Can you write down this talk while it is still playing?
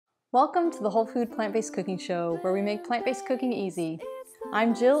Welcome to the Whole Food Plant-Based Cooking Show, where we make plant-based cooking easy.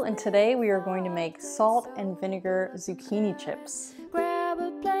 I'm Jill, and today we are going to make salt and vinegar zucchini chips. Grab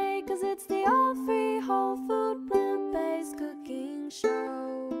a plate, 'cause it's the all-free whole food plant-based cooking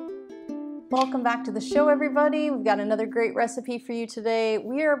show. Welcome back to the show, everybody. We've got another great recipe for you today.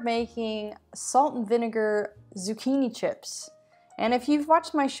 We are making salt and vinegar zucchini chips. And if you've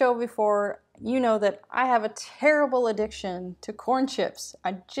watched my show before, you know that I have a terrible addiction to corn chips.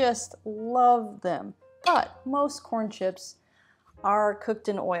 I just love them. But most corn chips are cooked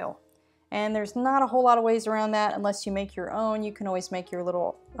in oil. And there's not a whole lot of ways around that unless you make your own. You can always make your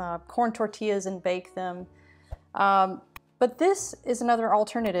little corn tortillas and bake them. But this is another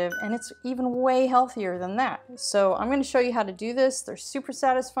alternative, and it's even way healthier than that. So I'm going to show you how to do this. They're super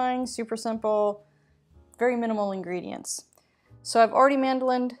satisfying, super simple, very minimal ingredients. So I've already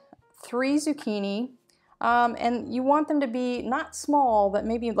mandolined 3 zucchini, and you want them to be not small, but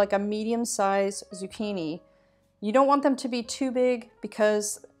maybe like a medium-sized zucchini. You don't want them to be too big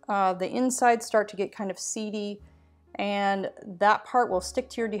because the insides start to get kind of seedy, and that part will stick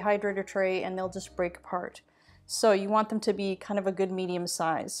to your dehydrator tray and they'll just break apart. So you want them to be kind of a good medium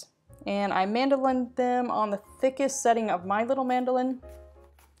size. And I mandolined them on the thickest setting of my little mandolin.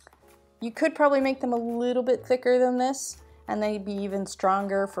 You could probably make them a little bit thicker than this, and they'd be even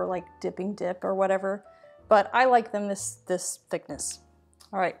stronger for like dipping dip or whatever. But I like them this thickness.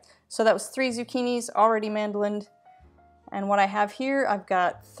 All right, so that was 3 zucchinis already mandolined. And what I have here, I've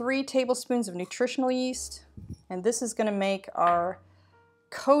got 3 tablespoons of nutritional yeast, and this is gonna make our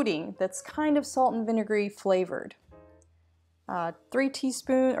coating that's kind of salt and vinegary flavored. 3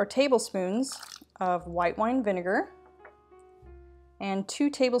 tablespoons of white wine vinegar, and 2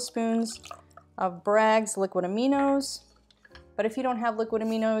 tablespoons of Bragg's liquid aminos. But if you don't have liquid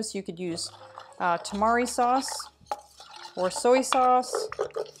aminos, you could use tamari sauce or soy sauce.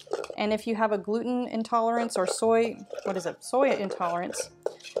 And if you have a gluten intolerance or soy intolerance,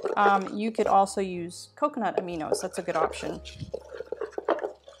 you could also use coconut aminos. That's a good option.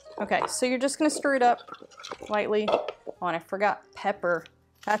 Okay, so you're just gonna stir it up lightly. Oh, and I forgot pepper.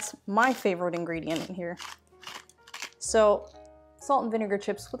 That's my favorite ingredient in here. So, salt and vinegar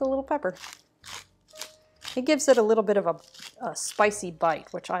chips with a little pepper. It gives it a little bit of a spicy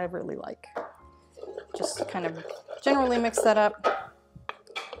bite, which I really like. Just kind of generally mix that up.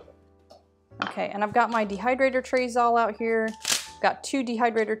 Okay, and I've got my dehydrator trays all out here. Got 2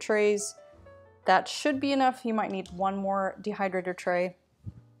 dehydrator trays. That should be enough. You might need 1 more dehydrator tray.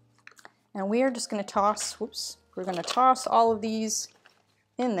 And we are just gonna toss, we're gonna toss all of these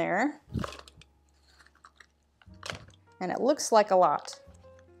in there. And it looks like a lot.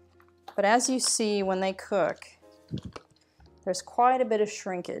 But as you see when they cook, there's quite a bit of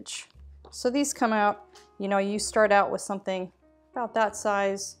shrinkage. So these come out, you know, you start out with something about that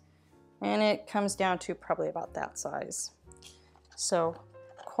size, and it comes down to probably about that size. So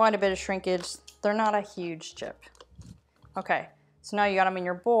quite a bit of shrinkage. They're not a huge chip. Okay, so now you got them in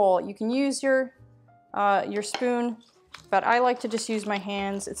your bowl. You can use your spoon, but I like to just use my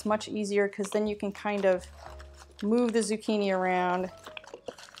hands. It's much easier because then you can kind of move the zucchini around.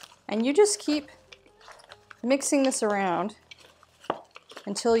 And you just keep mixing this around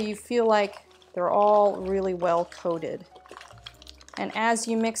until you feel like they're all really well coated. And as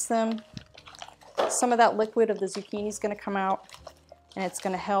you mix them, some of that liquid of the zucchini is going to come out, and it's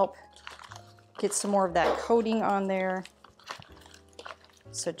going to help get some more of that coating on there.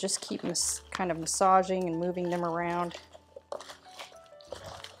 So just keep kind of massaging and moving them around.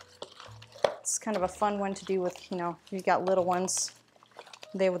 It's kind of a fun one to do with, you know, if you've got little ones.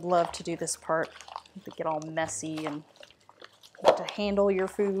 They would love to do this part. They get all messy and have to handle your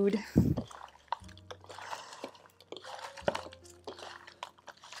food.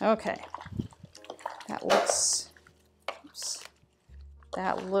 Okay, that looks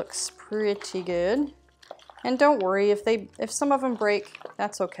pretty good. And don't worry, if some of them break,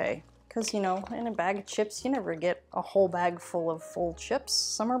 that's okay. Because, you know, in a bag of chips, you never get a whole bag full of full chips.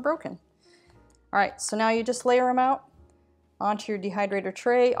 Some are broken. All right, so now you just layer them out onto your dehydrator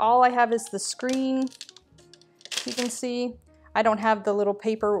tray. All I have is the screen. You can see I don't have the little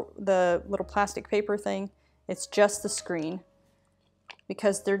paper, the little plastic paper thing. It's just the screen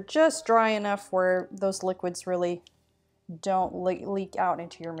because they're just dry enough where those liquids really don't leak out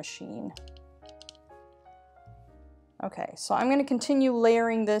into your machine. Okay, so I'm going to continue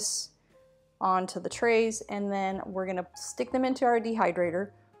layering this onto the trays, and then we're going to stick them into our dehydrator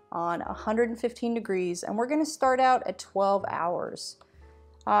on 115 degrees, and we're going to start out at 12 hours.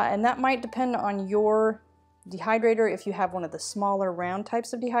 And that might depend on your dehydrator if you have one of the smaller round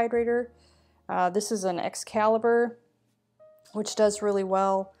types of dehydrator. This is an Excalibur, which does really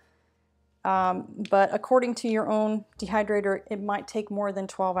well. but according to your own dehydrator, it might take more than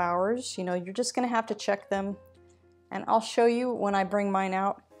 12 hours. You know, you're just gonna have to check them, and I'll show you when I bring mine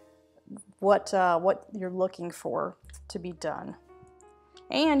out what you're looking for to be done.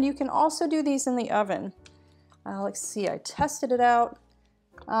 And you can also do these in the oven. Let's see, I tested it out.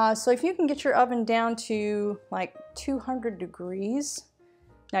 So if you can get your oven down to like 200 degrees,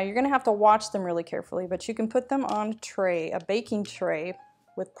 now you're gonna have to watch them really carefully, but you can put them on a tray, a baking tray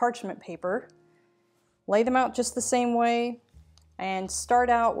with parchment paper. Lay them out just the same way and start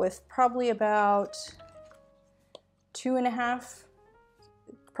out with probably about 2.5,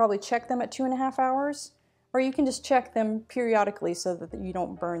 probably check them at 2.5 hours, or you can just check them periodically so that you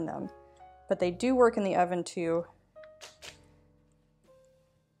don't burn them. But they do work in the oven too.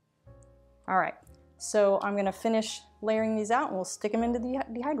 All right, so I'm gonna finish layering these out and we'll stick them into the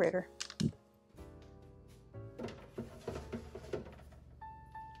dehydrator.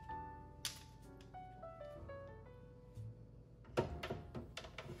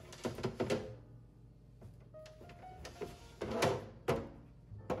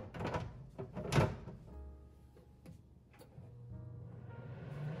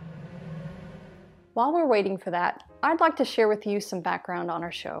 While we're waiting for that, I'd like to share with you some background on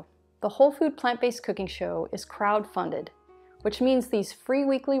our show. The Whole Food Plant-Based Cooking Show is crowd-funded, which means these free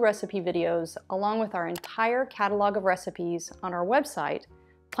weekly recipe videos, along with our entire catalog of recipes on our website,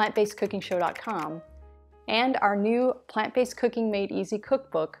 plantbasedcookingshow.com, and our new Plant-Based Cooking Made Easy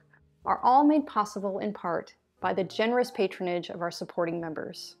cookbook are all made possible in part by the generous patronage of our supporting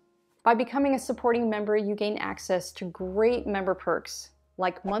members. By becoming a supporting member, you gain access to great member perks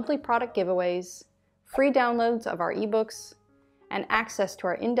like monthly product giveaways, free downloads of our ebooks, and access to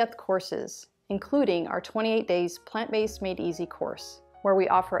our in-depth courses, including our 28 Days Plant-Based Made Easy course, where we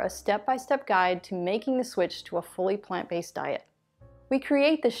offer a step-by-step guide to making the switch to a fully plant-based diet. We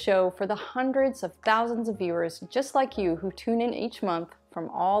create this show for the hundreds of thousands of viewers just like you who tune in each month from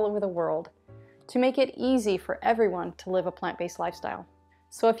all over the world to make it easy for everyone to live a plant-based lifestyle.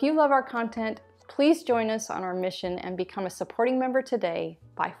 So if you love our content, please join us on our mission and become a supporting member today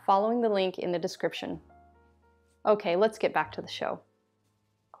by following the link in the description. Okay, let's get back to the show.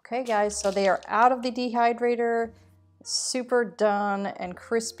 Okay guys, so they are out of the dehydrator, super done and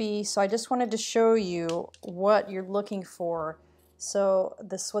crispy. So I just wanted to show you what you're looking for. So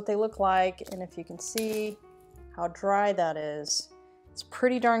this is what they look like, and if you can see how dry that is, it's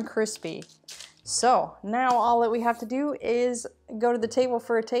pretty darn crispy. So now all that we have to do is go to the table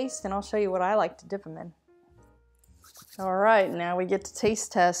for a taste, and I'll show you what I like to dip them in. All right, now we get to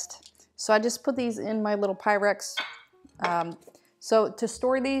taste test. So I just put these in my little Pyrex. So to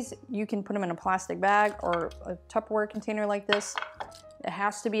store these, you can put them in a plastic bag or a Tupperware container like this. It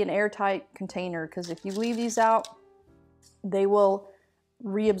has to be an airtight container, because if you leave these out, they will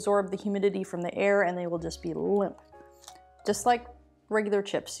reabsorb the humidity from the air and they will just be limp. Just like regular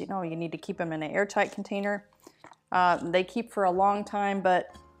chips, you know, you need to keep them in an airtight container. They keep for a long time,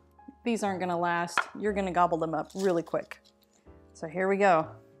 but these aren't gonna last. You're gonna gobble them up really quick. So here we go.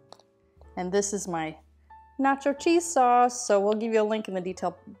 And this is my nacho cheese sauce, so we'll give you a link in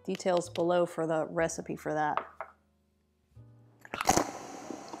the details below for the recipe for that.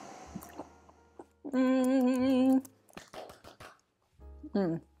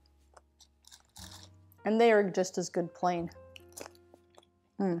 And they are just as good plain.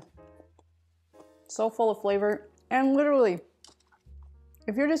 So full of flavor, and literally,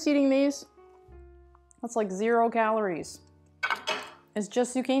 if you're just eating these, that's like 0 calories. It's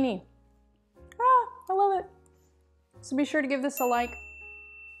just zucchini. I love it. So be sure to give this a like,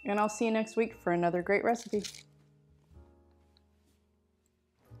 and I'll see you next week for another great recipe.